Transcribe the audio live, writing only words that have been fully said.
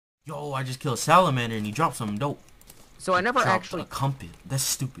Yo, I just killed a salamander and he dropped something dope. So I never Dropped actually. a compass. That's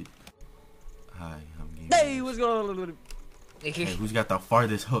stupid. Hi, I'm Game. Hey, what's going on? Hey, who's got the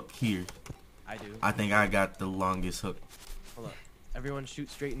farthest hook here? I do. I think I got the longest hook. Hold up. Everyone shoot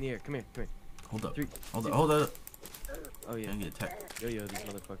straight in the air. Come here, come here. Hold up. Three, Hold two. up. Hold up. Oh yeah. Don't get attacked. Yo, these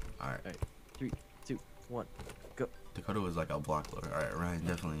motherfuckers. Alright. Alright. 3, 2, 1, go. Dakota was like a block lower. Alright, Ryan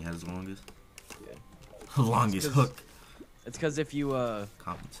definitely has the longest. Yeah. Longest hook. It's because if you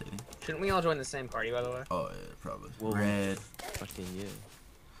Compensating. Shouldn't we all join the same party, by the way? Oh yeah, probably. Well, Red. fucking yeah.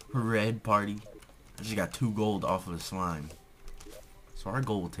 Red party. I just got 2 gold off of the slime. So our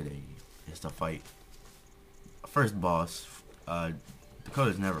goal today is to fight first boss.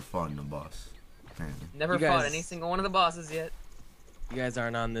 Dakota's never fought the boss, apparently. Never fought any single one of the bosses yet. You guys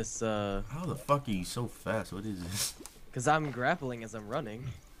aren't on this How the fuck are you so fast? What is this? because I'm grappling as I'm running.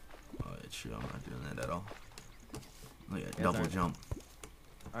 Oh, it's true. I'm not doing that at all. Look at Guys double aren't- jump.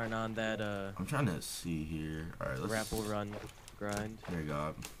 Aren't on that I'm trying to see here. All right, let's grapple run grind. There you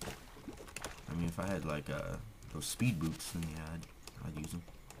go. I mean, if I had like those speed boots, then yeah, I'd use them.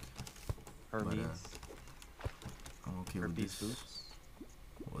 Hermes. I'm okay with Herpes this. boots.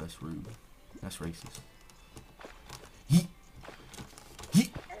 Well, that's rude. That's racist. Yeet. Yeet.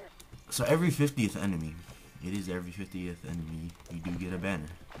 So every 50th enemy, it is every 50th enemy, you do get a banner,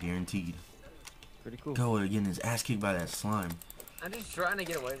 guaranteed. Pretty cool. Go getting his ass kicked by that slime. I'm just trying to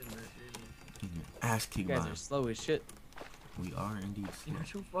get away from this. Getting your ass You kicked guys by. are slow as shit. We are indeed slow. You're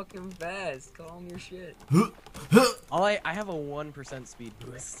too fucking fast. Calm your shit. I have a 1% speed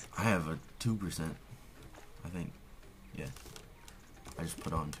boost. I have a 2%. I think. Yeah. I just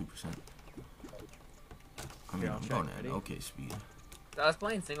put on 2%. I mean, Here, I'll I'm check. going at Ready? okay speed. So I was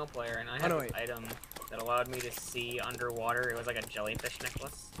playing single player and I had no, this wait. item that allowed me to see underwater. It was like a jellyfish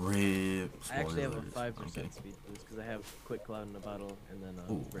necklace. Rip. I actually have a spoilers. 5% Okay. speed boost because I have quick cloud in the bottle and then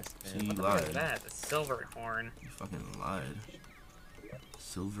Ooh, rest see, band. you What the fuck is lied. that? The silver horn. You fucking lied.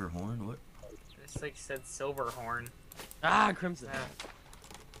 Silver horn? What? It's like said silver horn. Ah, crimson.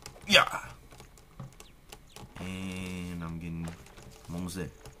 Yeah. And I'm almost there.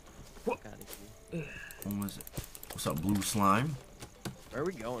 Got it. Almost there. What's up, blue slime? Where are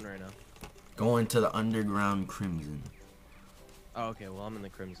we going right now? Going to the underground crimson. Oh, okay. Well, I'm in the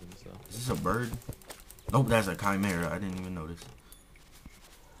crimson, so. Is this a bird? Nope, that's a chimera. I didn't even notice.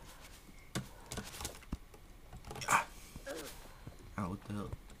 Ah. Oh, what the hell?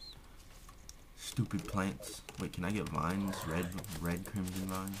 Stupid plants. Wait, can I get vines? Red crimson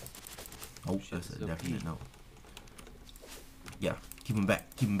vines? Oh, Shit, that's a so definite pee. no. Yeah, keep him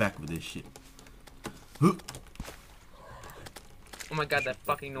back. Keep him back with this shit. Huh. Oh my god, that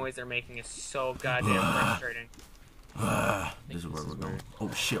fucking noise they're making is so goddamn frustrating. This is where this we're is going. where-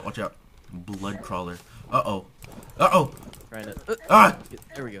 Oh shit, watch out. Blood crawler. Uh-oh. Uh-oh. Trying to. Ah!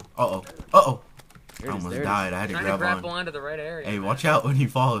 There we go. Uh-oh. Uh-oh. There I it is, almost there it is. died. I had to Trying to grab grapple on. onto the right area. Hey, man. watch out when you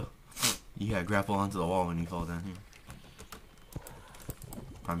fall. You gotta grapple onto the wall when you fall down here.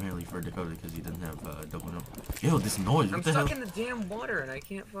 Primarily for Dakota because he doesn't have double jump. Yo, this noise. What I'm the hell? stuck in the damn water and I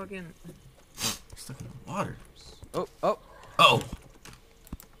can't fucking. Stuck in the water. Oh, oh. Oh.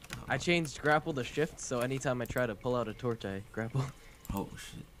 I changed grapple to shift, so anytime I try to pull out a torch, I grapple. Oh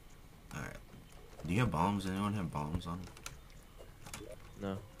shit. Alright. Do you have bombs? Anyone have bombs on?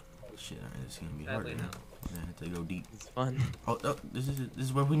 No, Shit, alright, this is gonna be hard. Sadly, Man. no. I have to go deep. it's fun. Oh, oh, this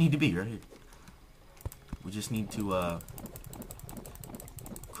is where we need to be, right here. We just need to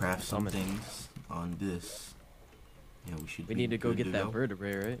craft some Summon. things on this. Yeah, we should. We be need to go good get that go.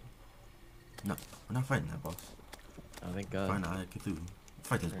 vertebrae, right? No, we're not fighting that boss. Oh, thank God. Find Eye of Cthulu.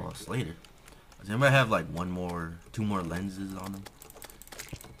 Fight this Alright. boss later. Does anybody have like two more lenses on them?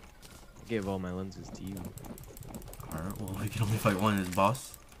 I gave all my lenses to you. Alright, well we can only fight one of this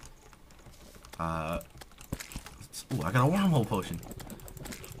boss. Ooh, I got a wormhole potion.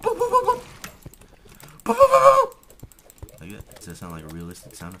 Boop, boop, boop, boop. Boop, boop, boop, boop. Like that? Does that sound like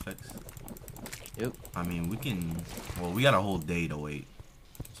realistic sound effects? Yep. I mean, we can. Well, we got a whole day to wait,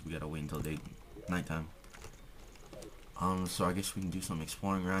 so we gotta wait until nighttime. So I guess we can do some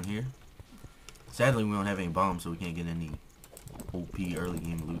exploring around here. Sadly, we don't have any bombs, so we can't get any OP early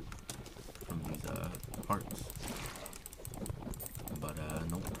game loot from these parts. But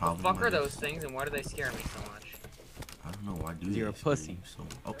no problem. Fuck I are guess. those things and why do they scare me so much? I don't know why do You're they a pussy. scare you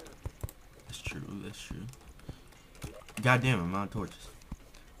So, oh, that's true. That's true. Goddamn, I'm out of torches.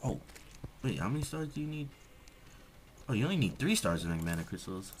 Oh, wait, how many stars do you need? Oh, you only need 3 stars to make mana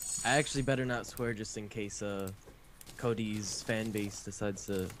crystals. I actually better not swear just in case Cody's fan base decides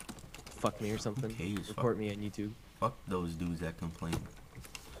to fuck me or something. Okay, Report me on YouTube. Fuck those dudes that complain.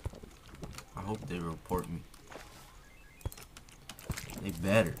 I hope they report me. They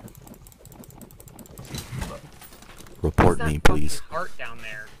better. Report What's me, that fucking please. heart down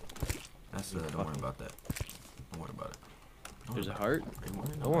there? That's don't worry about that. Don't worry about it. Don't There's a worry heart? about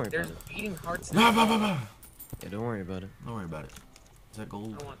it. Don't worry There's about it. beating hearts. in Nah, the bah, bah, wall. bah. Yeah, don't worry about it. Don't worry about it. Is that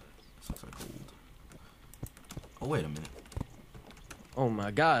gold? I want This looks like gold. Oh, wait a minute. Oh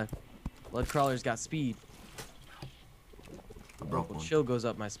my god. Blood crawler's got speed. I broke Well, one. chill goes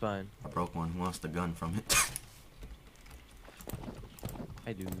up my spine. I broke one. Who wants the gun from it?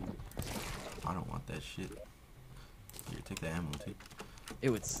 I do. I don't want that shit. Here, take the ammo, take. It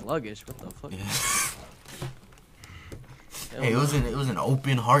was sluggish. What the fuck? Yeah. Hell Hey, no. it was an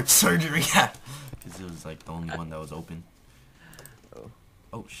open heart surgery. Because it was like the only one that was open. Oh.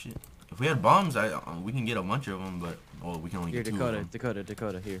 Oh shit. If we had bombs, we can get a bunch of them, but we can only Here, get two of Dakota, them.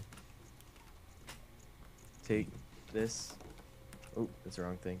 Dakota, here. Take this. Oh, that's the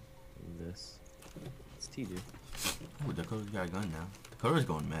wrong thing. And this. It's T, dude. Oh, Dakota's got a gun now. Dakota's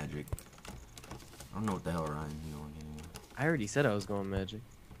going magic. I don't know what the hell Ryan you going anymore. I already said I was going magic.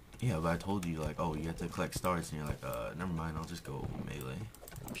 Yeah, but I told you like, oh, you have to collect stars, and you're like, never mind, I'll just go melee.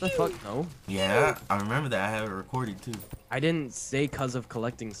 What the fuck? No. Yeah, I remember that. I have it recorded too. I didn't say cause of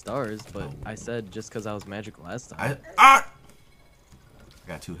collecting stars, but Oh. I said just cause I was magic last time. I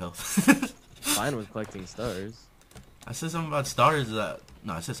got 2 health. Fine with collecting stars. I said something about stars. No,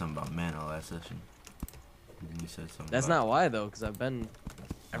 I said something about mana last session. And then you said something. That's about... not why though, cause I've been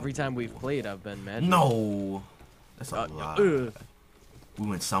every time we've played, I've been magic. No, that's a lie. ugh. We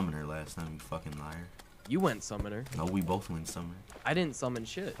went summoner last time. You fucking liar. You went summoner. No, we both went summoner. I didn't summon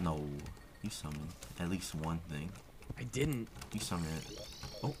shit. No, you summoned at least one thing. I didn't. You summoned it.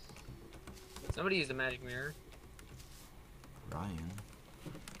 Oh, somebody used a magic mirror. Ryan.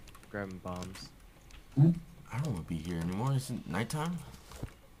 Grabbing bombs. I don't want to be here anymore. It's nighttime.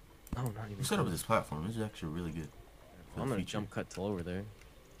 No, not even. You set up close. this platform. This is actually really good. for I'm the gonna future. jump cut till over there.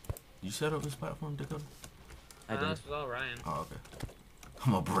 You set up this platform, Dakota? I did. This was all Ryan. Oh, okay.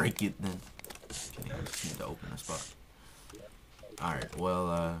 I'm gonna break it then. Okay, I just need to open a spot. Alright,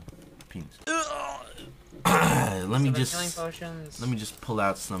 well, penis. let me Killing potions. just pull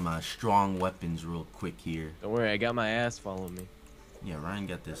out some strong weapons real quick here. Don't worry, I got my ass following me. Yeah, Ryan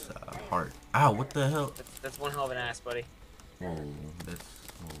got this heart. Ow, what the hell? That's one hell of an ass, buddy. Whoa, that's.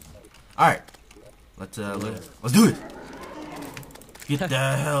 Alright, let's do it. Get the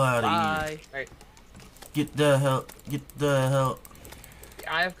hell out of here. Bye. Right. Get the hell. The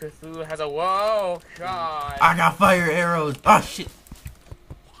Eye of Cthulu has a whoa god. I got fire arrows. Oh shit.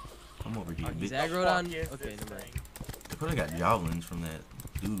 Come over here, He's bitch. aggroed on. Yes, Okay, this never mind. thing. Dakota got javelins from that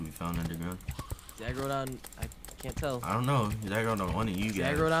dude we found underground. He's aggroed on. I can't tell. I don't know. He's aggroed on one of you He's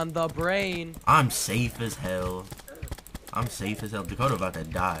guys. aggroed on the brain. I'm safe as hell. Dakota about to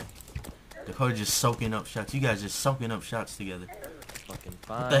die. Dakota just soaking up shots. You guys just soaking up shots together. Fucking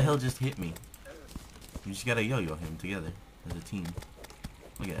fine. What the hell just hit me? You just gotta yo-yo him together as a team.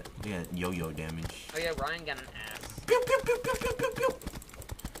 Look at that yo-yo damage. Oh yeah, Ryan got an ass. Pew, pew, pew, pew, pew, pew, pew.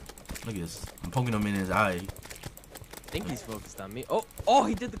 Look at this. I'm poking him in his eye. I think he's focused on me. Oh,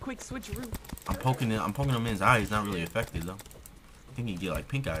 he did the quick switcheroo. I'm poking him in his eye. He's not really effective though. I think he get like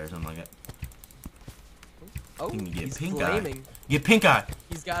pink eye or something like that. Oh, think you get he's pink eye. flaming. Get pink eye.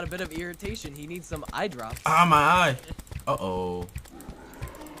 He's got a bit of irritation. He needs some eye drops. Ah, my eye. Uh-oh.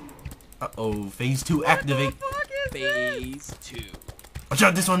 Uh-oh. Phase 2 activate. Phase 2. Watch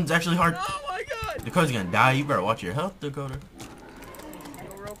out, this one's actually hard. Oh my god! Dakota's gonna die. You better watch your health, Dakota.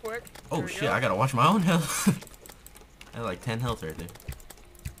 Go real quick. Oh There we shit, go. I gotta watch my own health. I had like 10 health right there.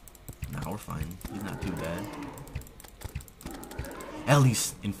 Nah, we're fine. He's not too bad. At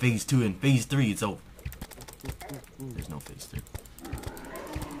least in phase 2 and phase 3 it's over. There's no phase 3.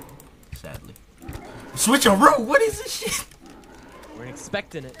 Sadly. Switcheroo! What is this shit? We're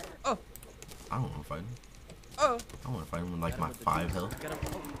expecting it. Oh, I don't wanna fight him. oh. I wanna fight him with like Got him my with the 5 juice. health. Got him.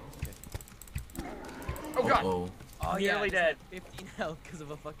 Oh, okay. Oh god! Oh. Oh Nearly yeah, I just dead. had 15 health because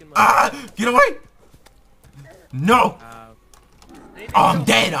of a fucking monkey. Ah! Get away! No! Oh, I'm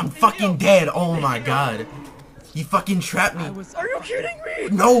dead! I'm fucking dead! Oh my god. You fucking trapped me. Are you kidding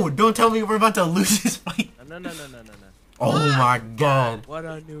me? No! Don't tell me we're about to lose this fight. No. Oh my god. What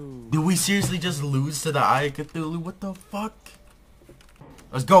a noob. Did we seriously just lose to the Eye of Cthulhu? What the fuck?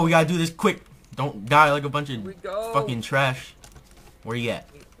 Let's go. We gotta do this quick. Don't die like a bunch of we go. fucking trash. Where you at?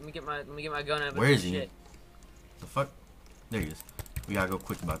 Let me get my gun out of Where is he? Shit. The fuck? There he is. We gotta go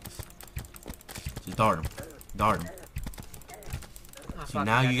quick about this. Just dart him. Dart him. Oh, See, fuck,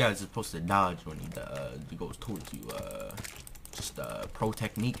 now I got you guys are supposed to dodge when he goes towards you. Just pro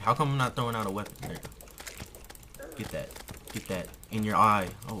technique. How come I'm not throwing out a weapon? There you go. Get that. Get that in your eye.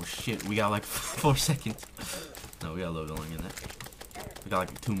 Oh shit, we got like 4 seconds. No, we got a little bit longer than that. We got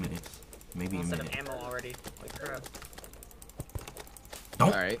like 2 minutes. Maybe a Instead of minute. ammo already. Like crap.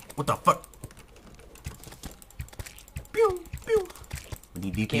 Don't. Alright. What the fuck? Pew, pew. We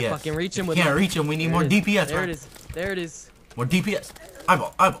need DPS. Can't fucking reach him with Can't my- reach him. We need There more it is. DPS. There man. it is. There it is. More DPS.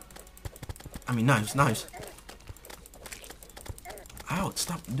 Eyeball. Eyeball. I mean, knives. Knives. Ow,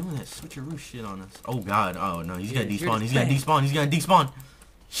 stop doing that switcheroo shit on us. Oh god. Oh no, he's gonna Yes, you're despawn. just He's gonna bang. despawn. He's gonna despawn.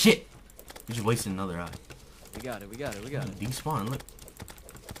 Shit. He's just wasting another eye. We got it. We got it. We got it. Despawn, look.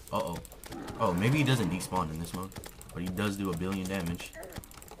 Uh-oh. Oh, maybe he doesn't despawn in this mode. But he does do 1 billion damage.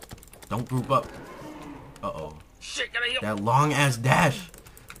 Don't group up. Uh-oh. Shit, gotta heal. That long-ass dash.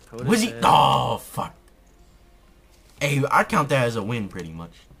 Coda Was he? said- Oh, fuck. Hey, I count that as a win, pretty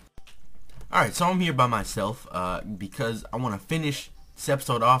much. Alright, so I'm here by myself, because I want to finish this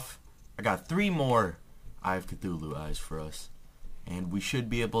episode off. I got 3 more Eye of Cthulhu eyes for us. And we should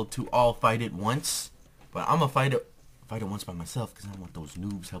be able to all fight it once. But I'm gonna fight it once by myself, because I don't want those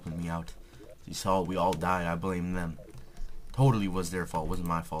noobs helping me out. You saw we all died, I blame them. Totally was their fault, wasn't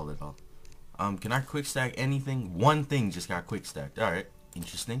my fault at all. Can I quick stack anything? One thing just got quick stacked. Alright,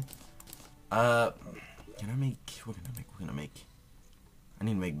 interesting. Can I make, what can I make, what can I make? I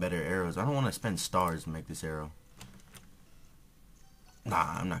need to make better arrows. I don't want to spend stars to make this arrow.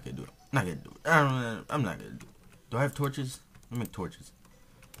 Nah, I'm not gonna do it. Not gonna do it. I'm not gonna do it. Do I have torches? Let me make torches.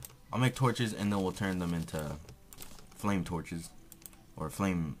 I'll make torches and then we'll turn them into flame torches. Or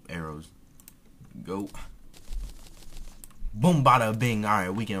flame arrows. Go. Boom, bada, bing.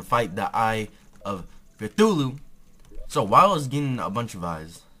 Alright, we can fight the Eye of Cthulhu. So while I was getting a bunch of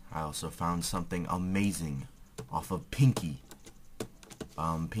eyes, I also found something amazing off of Pinky.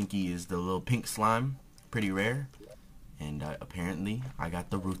 Pinky is the little pink slime. Pretty rare. And apparently, I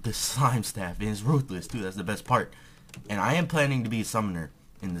got the Ruthless Slime Staff. And it's ruthless, too. That's the best part. And I am planning to be a summoner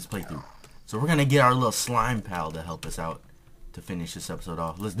in this playthrough. So we're going to get our little slime pal to help us out to finish this episode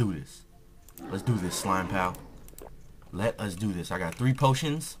off. Let's do this. Let's do this, slime pal. Let us do this. I got 3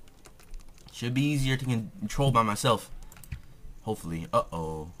 potions. Should be easier to control by myself. Hopefully.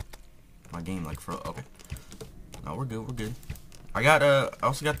 Uh-oh. My game like froze. Okay. No, we're good. We're good. I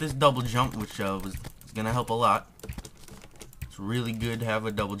also got this double jump, which was gonna help a lot. It's really good to have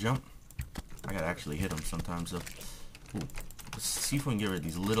a double jump. I gotta actually hit them sometimes, though. Ooh. Let's see if we can get rid of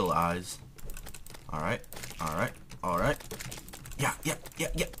these little eyes. Alright. Alright. Alright. Yeah.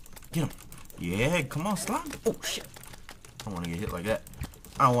 Get him. Yeah, come on, slime. Oh, shit. I don't want to get hit like that.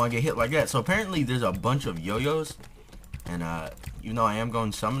 I don't want to get hit like that. So apparently there's a bunch of yo-yos. And even though I am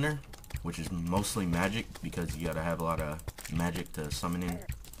going summoner, which is mostly magic, because you gotta have a lot of magic to summon in,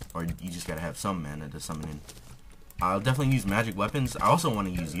 or you just gotta have some mana to summon in. I'll definitely use magic weapons. I also want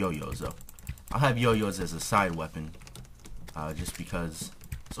to use yo-yos though. I'll have yo-yos as a side weapon, just because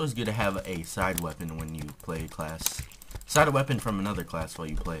it's always good to have a side weapon when you play a class. Side weapon from another class while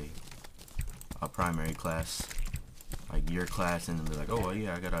you play a primary class, like your class, and then be like, oh well,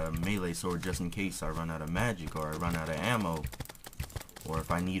 yeah, I got a melee sword just in case I run out of magic or I run out of ammo. Or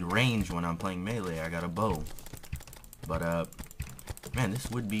if I need range when I'm playing melee, I got a bow. But, man, this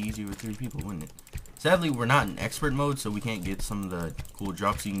would be easier with 3 people, wouldn't it? Sadly, we're not in expert mode, so we can't get some of the cool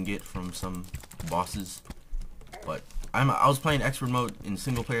drops you can get from some bosses. But, I was playing expert mode in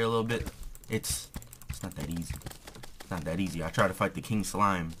single player a little bit. It's not that easy. It's not that easy. I tried to fight the King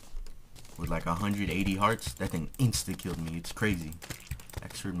Slime with like 180 hearts. That thing insta-killed me. It's crazy.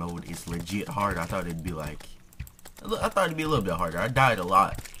 Expert mode is legit hard. I thought it'd be like... I thought it'd be a little bit harder. I died a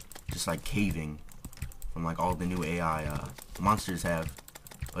lot, just like caving from like all the new AI monsters have.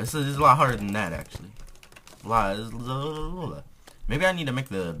 But it's a lot harder than that actually. Maybe I need to make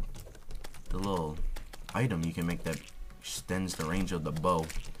the little item you can make that extends the range of the bow.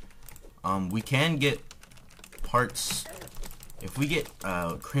 We can get parts if we get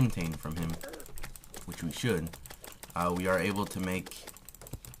Crimtane from him, which we should. We are able to make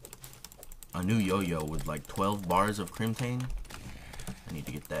a new yo-yo with like 12 bars of Crimtane. I need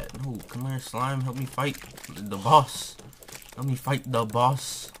to get that. No, come here, slime. Help me fight the boss. Help me fight the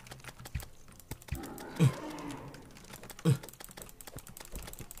boss.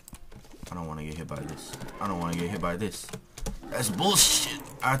 I don't want to get hit by this. I don't want to get hit by this. That's bullshit.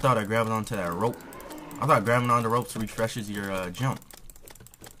 I thought I grabbed onto that rope. I thought grabbing onto ropes refreshes your jump.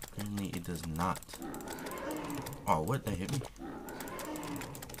 Apparently it does not. Oh, what? That hit me?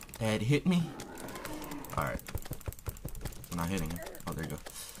 That hit me? Alright. I'm not hitting him. Oh, there you go.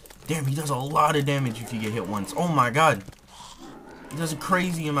 Damn, he does a lot of damage if you get hit once. Oh my god. He does a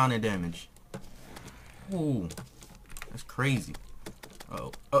crazy amount of damage. Ooh. That's crazy.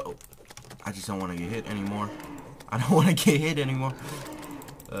 Uh-oh. Uh-oh. I just don't want to get hit anymore. I don't want to get hit anymore.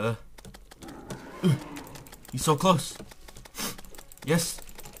 He's so close. Yes.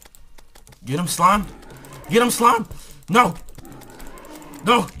 Get him, slime. Get him, slime. No.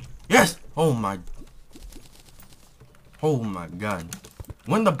 No. Yes. Oh my god.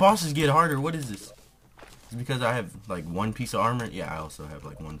 When the bosses get harder, what is this? It's because I have like one piece of armor. Yeah, I also have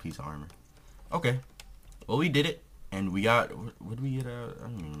like one piece of armor. Okay. Well, we did it, and we got. What did we get?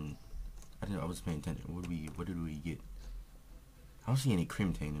 I was paying attention. What did we get? I don't see any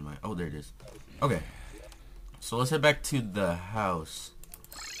crimtane in my. Oh, there it is. Okay. So let's head back to the house.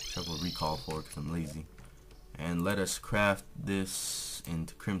 Check what recall for, because I'm lazy. And let us craft this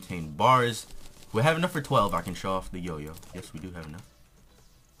into crimtane bars. We have enough for 12. I can show off the yo-yo. Yes, we do have enough.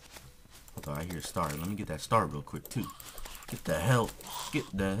 Oh, I hear a star. Let me get that star real quick, too. Get the hell. Get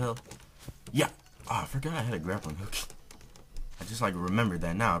the hell. Yeah. Oh, I forgot I had a grappling hook. I just, like, remembered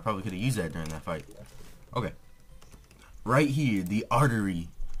that now. I probably could have used that during that fight. Okay. Right here, the artery.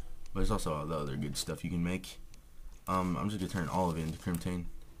 But there's also all the other good stuff you can make. I'm just going to turn all of it into crimtane.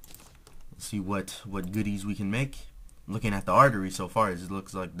 Let's see what goodies we can make. Looking at the artery so far, it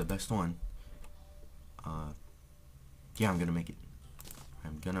looks like the best one. Yeah, I'm gonna make it.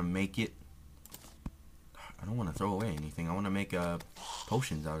 I'm gonna make it. I don't want to throw away anything. I want to make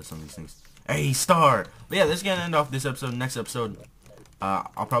potions out of some of these things. Hey, star! But yeah, that's gonna end off this episode. Next episode,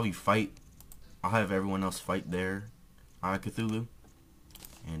 I'll probably fight. I'll have everyone else fight their Eye of Cthulu.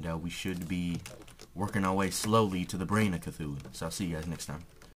 And we should be working our way slowly to the brain of Cthulhu. So I'll see you guys next time.